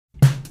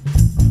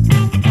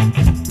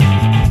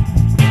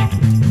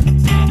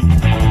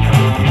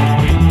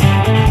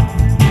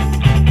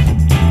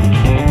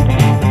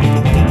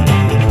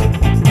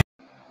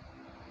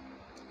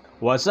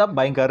What's up,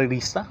 buying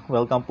karerista?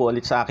 Welcome po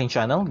ulit sa aking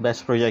channel,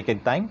 Best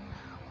Projected Time.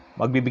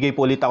 Magbibigay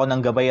po ulit ako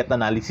ng gabay at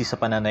analysis sa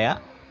pananaya.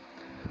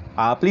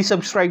 Please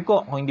subscribe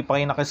ko kung hindi pa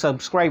kayo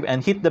nakasubscribe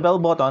and hit the bell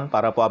button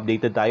para po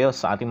updated tayo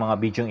sa ating mga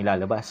video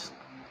ilalabas.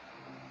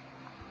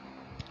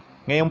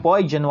 Ngayon po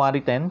ay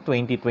January 10,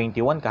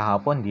 2021.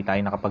 Kahapon, di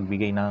tayo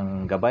nakapagbigay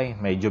ng gabay.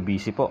 Medyo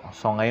busy po.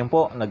 So ngayon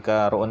po,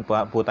 nagkaroon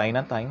po tayo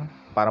ng time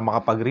para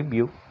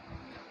makapag-review.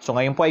 So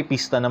ngayon po ay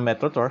pista ng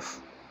Metro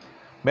Turf.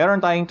 Meron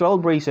tayong 12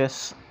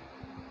 races.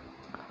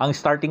 Ang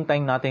starting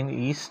time natin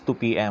is 2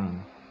 p.m.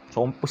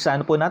 So,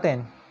 umpisahan po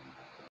natin.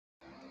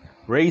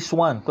 Race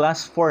 1,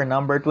 Class 4,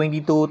 number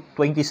 22,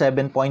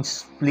 27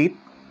 points split.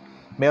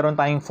 Meron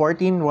tayong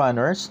 14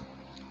 runners.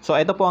 So,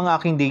 ito po ang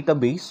aking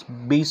database.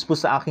 Based po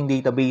sa aking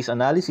database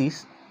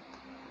analysis,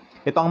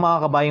 ito ang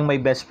mga kabayang may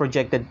best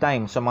projected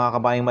time. So,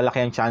 mga kabayang malaki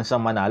ang chance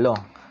ang manalo.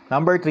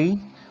 Number 3,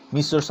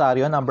 Miss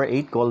Rosario. Number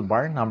 8, Gold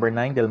Bar. Number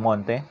 9, Del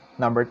Monte.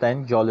 Number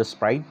 10, Jola's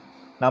Pride.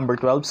 Number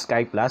 12,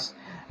 Sky Plus.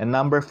 And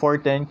number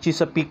 14,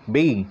 Chesapeake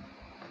Bay.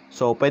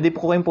 So, pwede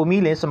po kayong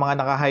pumili sa mga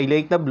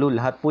naka-highlight na blue.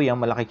 Lahat po yan,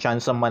 malaki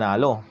chance ang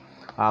manalo.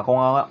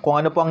 Kung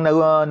ano po ang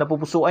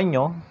napupusuan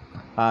nyo,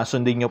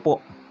 sundin nyo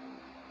po.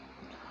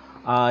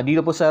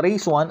 Dito po sa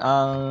race 1,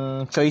 ang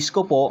choice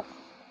ko po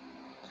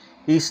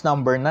is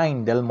number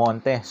 9, Del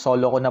Monte.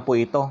 Solo ko na po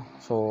ito.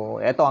 So,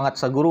 eto angat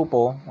sa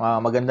grupo.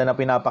 Maganda na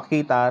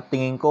pinapakita.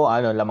 Tingin ko,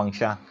 lamang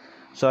siya.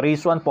 So,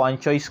 race 1 po, ang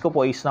choice ko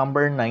po is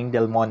number 9,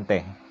 Del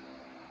Monte.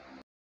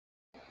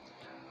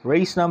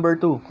 Race number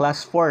 2,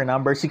 Class 4,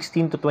 number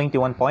 16 to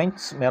 21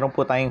 points. Meron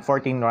po tayong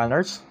 14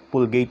 runners.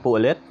 Full gate po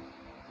ulit.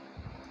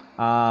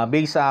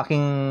 Based sa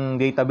aking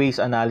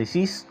database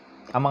analysis,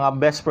 ang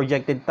mga best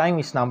projected time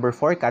is number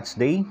 4, Cat's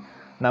Day.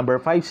 Number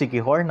 5,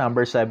 Sikihor.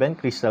 Number 7,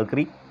 Crystal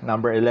Creek.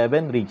 Number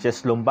 11,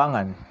 Riches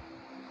Lumbangan.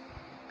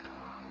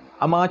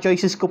 Ang mga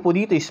choices ko po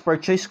dito is,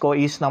 per choice ko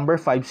is number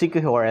 5,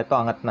 Sikihor.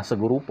 Ito, angat na sa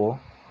grupo.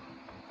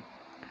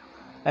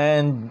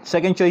 And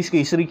second choice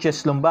ko is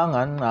Riches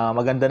Lumbangan.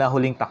 Maganda na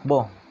huling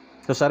takbo.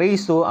 So sa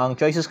race 2, ang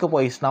choices ko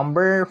po is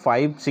number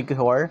 5,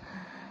 Sikihor,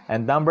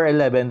 and number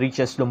 11,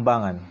 Riches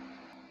Lumbangan.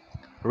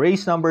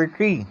 Race number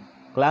 3,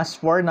 Class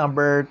 4,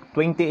 number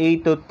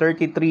 28 to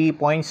 33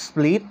 points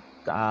split.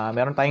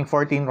 Meron tayong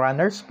 14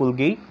 runners, full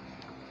gate.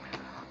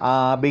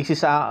 Base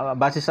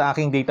sa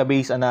aking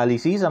database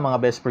analysis, ang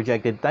mga best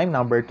projected time,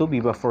 number 2,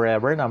 Viva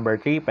Forever, number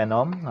 3,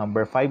 Penom,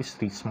 number 5,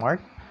 Street Smart,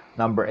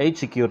 number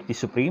 8, Security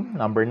Supreme,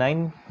 number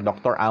 9,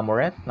 Dr.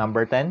 Amoret,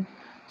 number 10,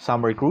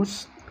 Summer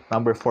Cruise,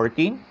 number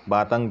 14,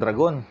 Batang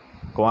Dragon.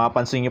 Kung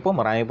mapansin nyo po,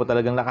 marami po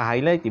talagang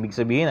naka-highlight. Ibig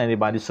sabihin,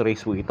 anybody's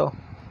race po ito.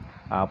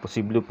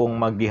 Posible pong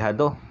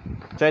magdihado.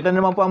 So, ito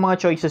naman po ang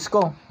mga choices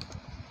ko.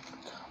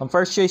 Ang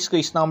first choice ko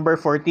is number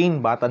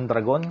 14, Batang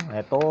Dragon.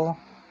 Ito,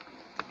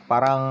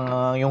 parang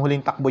yung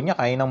huling takbo niya,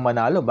 kaya nang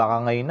manalo.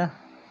 Baka ngayon na.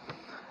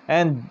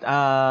 And,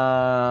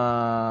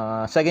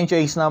 second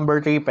choice, number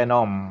 3,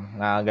 Penom.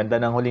 Ganda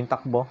ng huling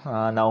takbo.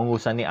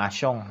 Naungusan ni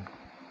Asyong.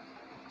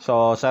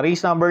 So, sa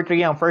race number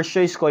 3, ang first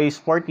choice ko is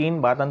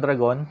 14, Batang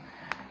Dragon.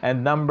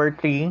 And number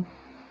 3,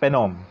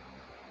 Penom.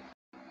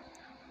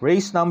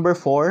 Race number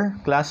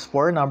 4, Class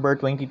 4, number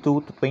 22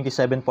 to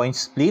 27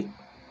 points split.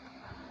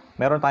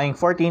 Meron tayong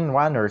 14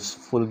 runners.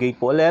 Full gate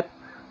po ulit.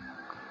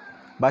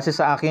 Base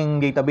sa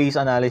aking database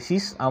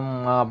analysis,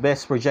 ang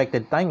best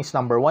projected time is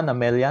number 1,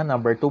 Amelia.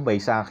 Number 2,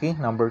 Baisaki.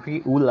 Number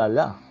 3,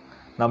 Ulala.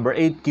 Number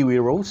 8, Kiwi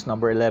Rose.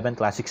 Number 11,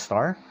 Classic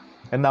Star.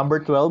 And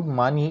number 12,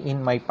 Money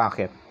in My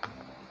Pocket.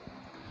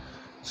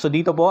 So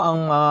dito po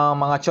ang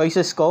mga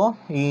choices ko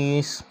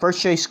is, first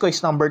choice ko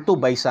is number 2,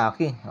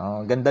 Baisaki.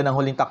 Ganda ng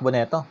huling takbo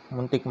nito.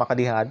 Muntik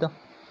makadihado.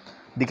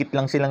 Dikit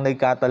lang silang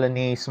nagkatalo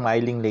ni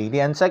Smiling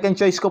Lady. And second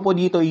choice ko po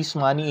dito is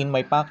Money in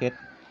My Pocket.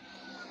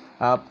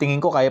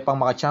 Tingin ko kaya pang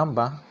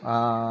makachamba.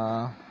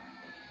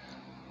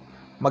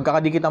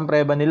 Magkakadikit ang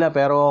preba nila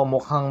pero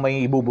mukhang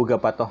may ibubuga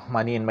pa to.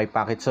 Money in My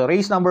Pocket. So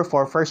race number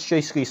 4, first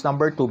choice ko is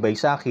number 2,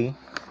 Baisaki.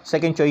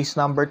 Second choice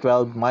number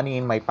 12, Money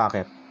in My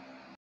Pocket.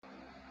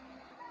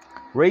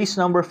 Race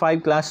number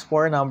 5, Class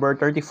 4, number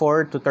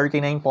 34 to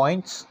 39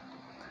 points.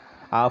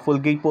 Full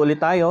gate po ulit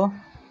tayo.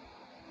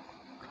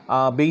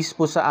 Based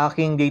po sa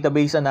aking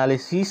database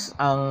analysis,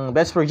 ang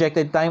best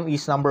projected time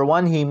is number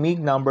 1,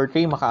 Himig. Number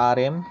 3,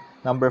 Makaarem.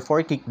 Number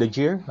 4, Kick the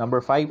Jeer. Number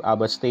 5,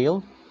 Abba's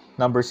Tale.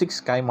 Number 6,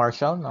 Sky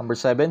Marshall. Number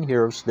 7,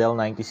 Heroes Del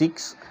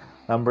 96.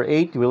 Number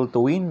 8, Will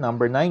to Win.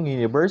 Number 9,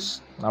 Universe.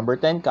 Number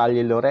 10,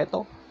 Calle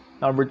Loreto.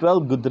 Number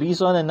 12, Good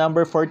Reason. And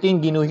number 14,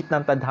 Ginuhit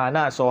ng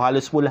Tadhana. So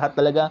halos po lahat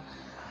talaga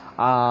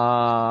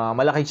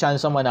malaki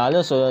chance ang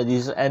manalo. So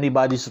this is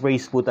anybody's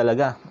race po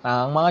talaga.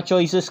 Ang mga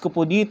choices ko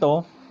po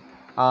dito,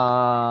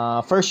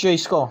 first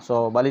choice ko,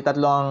 so bali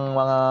tatlo ang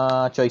mga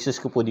choices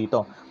ko po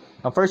dito.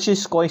 Ang first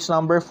choice ko is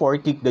number 4,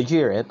 Kick the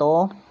Jeer.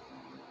 Ito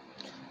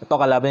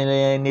kalaban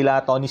nila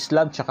Tony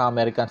Slab tsaka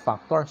American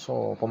Factor.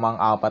 So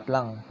pumang-apat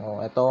lang.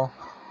 So ito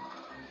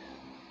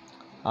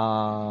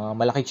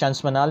malaki chance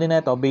manalo na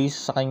ito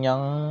based sa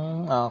kanyang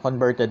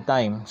converted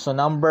time. So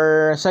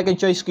second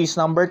choice ko is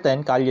number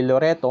 10, Calle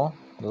Loreto.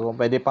 So,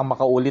 pwede pang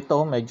makaulit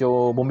to.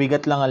 Medyo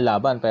bumigat lang ang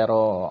laban,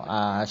 pero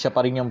siya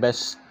pa rin yung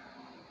best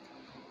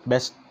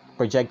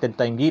projected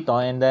time dito.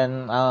 And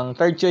then, ang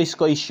third choice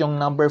ko is yung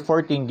number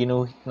 14,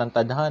 ginuhit ng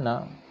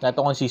tadhana.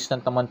 Ito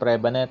consistent naman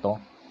preba nito.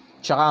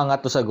 Tsaka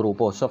angat to sa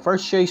grupo. So,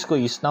 first choice ko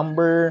is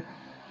number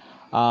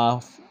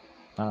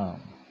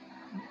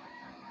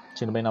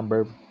sino ba yung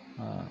number?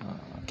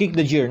 Kick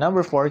the Jeer.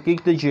 Number 4,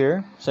 Kick the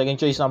Jeer.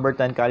 Second choice, number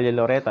 10, Calle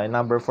Loreta. And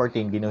number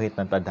 14, ginuhit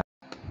ng tadhana.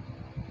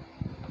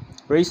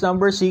 Race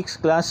number 6,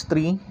 Class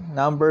 3,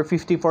 number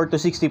 54 to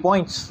 60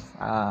 points.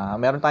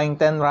 Meron tayong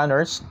 10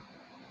 runners.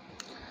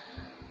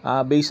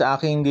 Based sa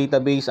aking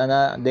database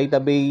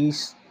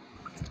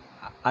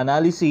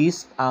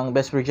analysis, ang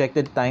best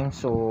projected time.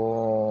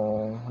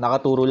 So,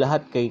 nakaturo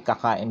lahat kay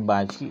Kakain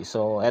Bachi.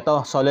 So,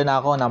 eto, solo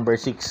na ako, number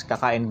 6,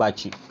 Kakain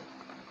Bachi.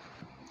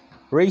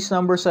 Race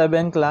number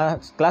 7,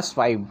 Class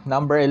 5,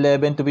 number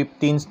 11 to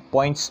 15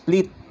 points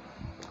split.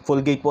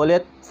 Full gate po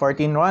ulit,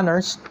 14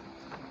 runners.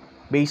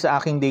 Based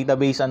sa aking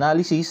database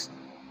analysis,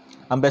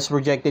 ang best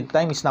projected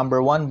time is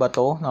number 1,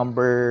 Bato.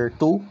 Number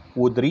 2,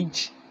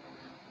 Woodridge.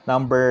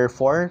 Number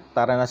 4,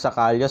 Tarana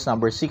Sacalios.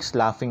 Number 6,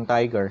 Laughing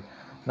Tiger.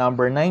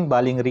 Number 9,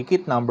 Baling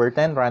Rikit. Number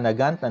 10,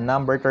 Ranagant. And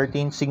number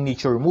 13,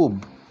 Signature Move.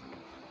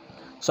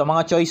 So,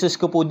 mga choices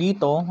ko po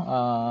dito,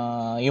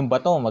 yung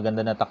Bato,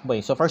 maganda na takbo.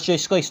 So, first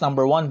choice ko is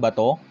number 1,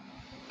 Bato.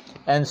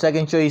 And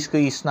second choice ko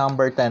is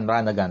number 10,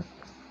 Ranagant.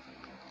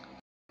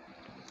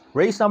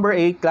 Race number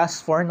 8,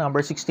 Class 4,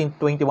 number 16,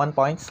 21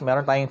 points.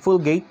 Meron tayong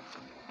full gate,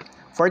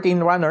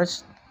 14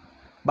 runners.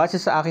 Base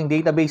sa aking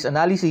database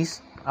analysis,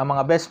 ang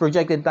mga best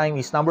projected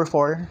time is number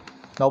 4,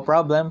 No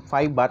Problem,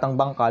 5, Batang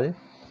Bangkal,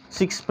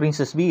 6,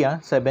 Princess Bia,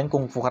 7,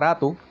 Kung Fu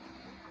Karatu,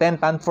 10,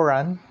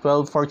 Tanforan,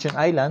 12, Fortune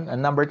Island, and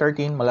number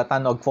 13,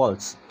 Malatanog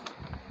Falls.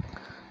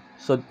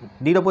 So,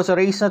 dito po sa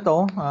race na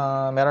to,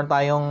 meron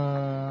tayong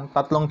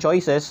tatlong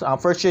choices.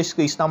 First choice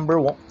ko is number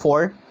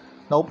 4,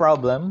 No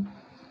Problem.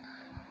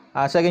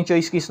 Second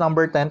choice ko is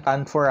number 10,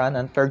 Tanforan.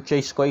 And third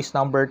choice ko is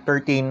number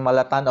 13,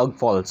 Malatanog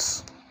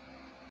Falls.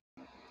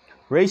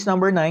 Race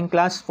number 9,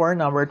 Class 4,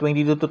 number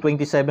 22 to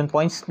 27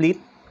 points split.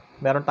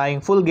 Meron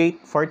tayong full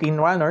gate, 14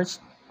 runners.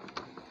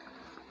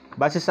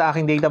 Base sa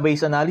aking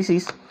database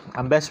analysis,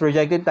 ang best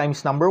projected time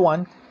is number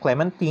 1,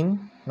 Clementine.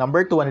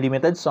 Number 2,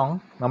 Unlimited Song.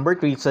 Number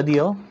 3, It's a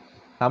Deal.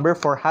 Number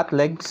 4, Hot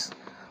Legs.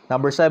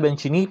 Number 7,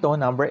 Chinito.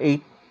 Number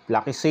 8,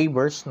 Lucky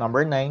Sabers.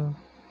 Number 9,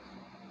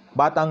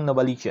 Batang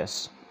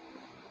Novaliches.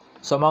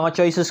 So, mga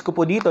choices ko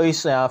po dito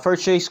is,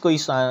 first choice ko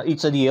is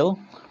It's a Deal.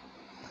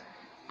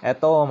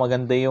 Eto,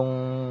 maganda yung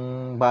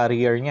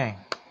barrier niya eh.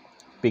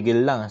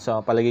 Pigil lang.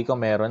 So, palagi ko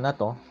meron na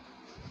to.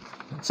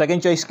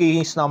 Second choice ko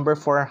is number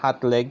 4,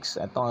 Hot Legs.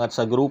 Ito angat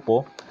sa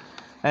grupo.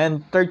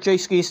 And third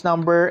choice ko is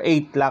number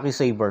 8, Lucky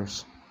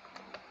Sabers.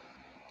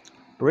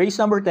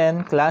 Race number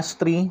 10, Class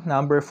 3,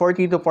 number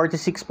 40 to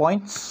 46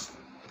 points.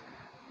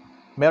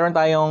 Meron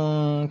tayong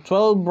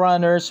 12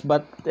 runners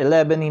but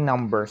 11 in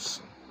numbers.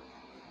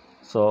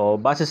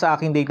 So, base sa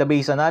aking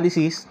database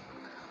analysis,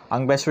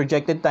 ang best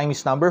projected time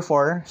is number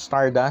 4,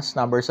 Stardust.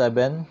 Number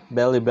 7,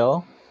 Belly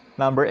Bell.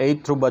 Number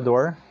 8,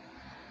 Troubadour.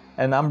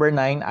 And number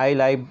 9,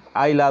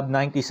 I Love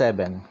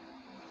 97.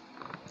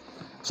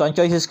 So, ang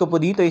choices ko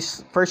po dito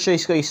is, first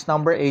choice ko is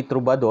number 8,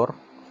 Troubadour.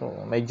 So,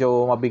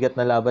 medyo mabigat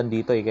na laban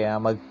dito kaya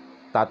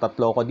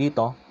magtatatlo ko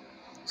dito.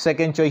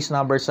 Second choice,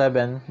 number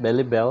 7,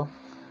 Belly Bell.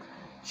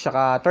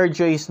 Saka third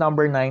choice,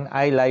 number 9,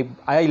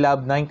 I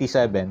Love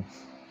 97.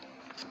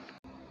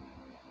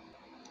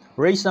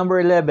 Race number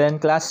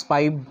 11, Class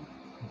 5.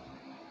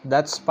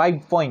 That's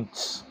 5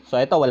 points. So,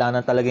 ito, wala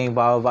na talaga yung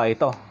bababa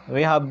ito.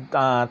 We have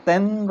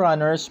 10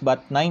 runners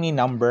but 9 in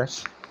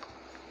numbers.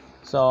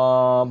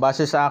 So,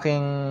 base sa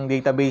aking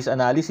database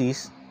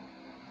analysis,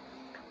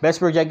 best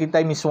projected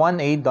time is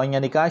 1-8, Doña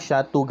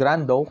Nicasia, 2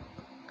 Grando.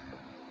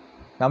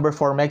 Number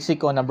 4,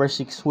 Mexico. Number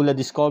 6, Hula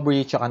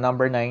Discovery. Tsaka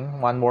number 9,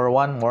 One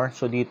More.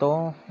 So,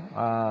 dito,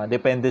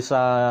 depende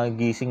sa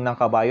gising ng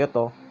kabayo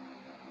to.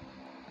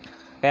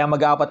 Kaya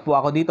mag-aapat po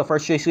ako dito.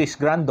 First choice is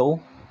Grando.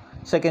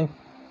 Second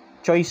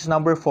choice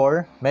number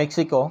 4,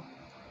 Mexico.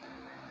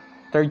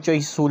 Third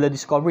choice, Hula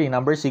Discovery.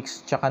 Number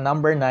 6. Tsaka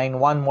number 9,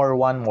 One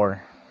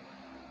More.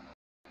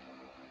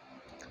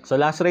 So,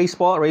 last race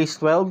po, race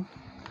 12.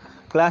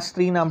 Class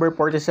 3, number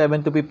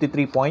 47 to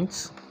 53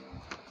 points.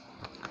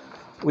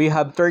 We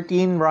have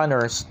 13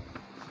 runners.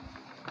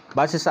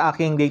 Base sa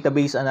aking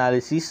database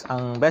analysis,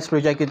 ang best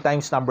projected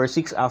times number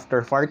 6,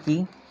 After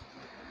 40.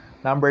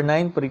 Number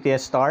 9,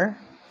 Prettiest Star.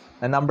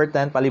 And number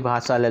 10,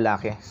 Palibhasa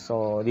Lalaki.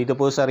 So, dito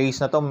po sa race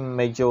na to,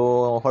 medyo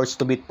horse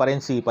to beat pa rin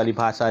si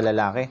Palibhasa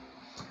Lalaki.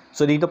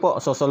 So, dito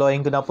po,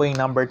 sosolohin ko na po yung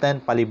number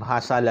 10,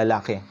 Palibhasa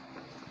Lalaki.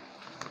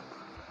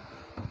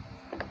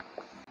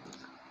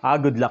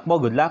 Good luck po,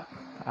 good luck.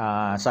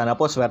 Sana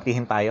po,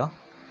 swertihin tayo.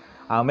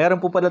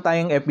 Meron po pala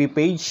tayong FB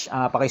page.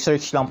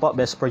 Paki-search lang po,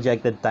 Best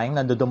Projected Time.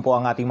 Nandoon po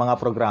ang ating mga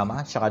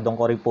programa. Tsaka doon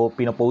ko rin po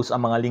pinopost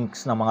ang mga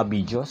links ng mga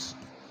videos.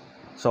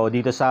 So,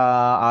 dito sa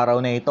araw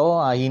na ito,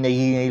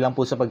 hinay-hinay lang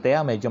po sa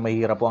pagtaya. Medyo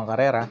mahirap po ang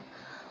karera.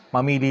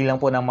 mamili lang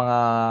po ng mga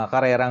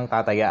karerang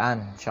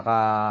tatayaan. Tsaka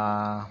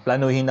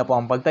planuhin na po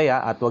ang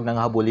pagtaya at huwag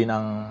nang habulin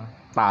ang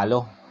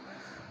talo.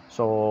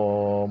 So,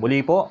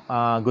 muli po,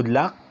 good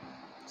luck.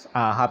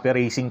 Happy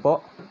racing po.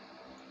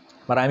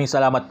 Maraming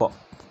salamat po.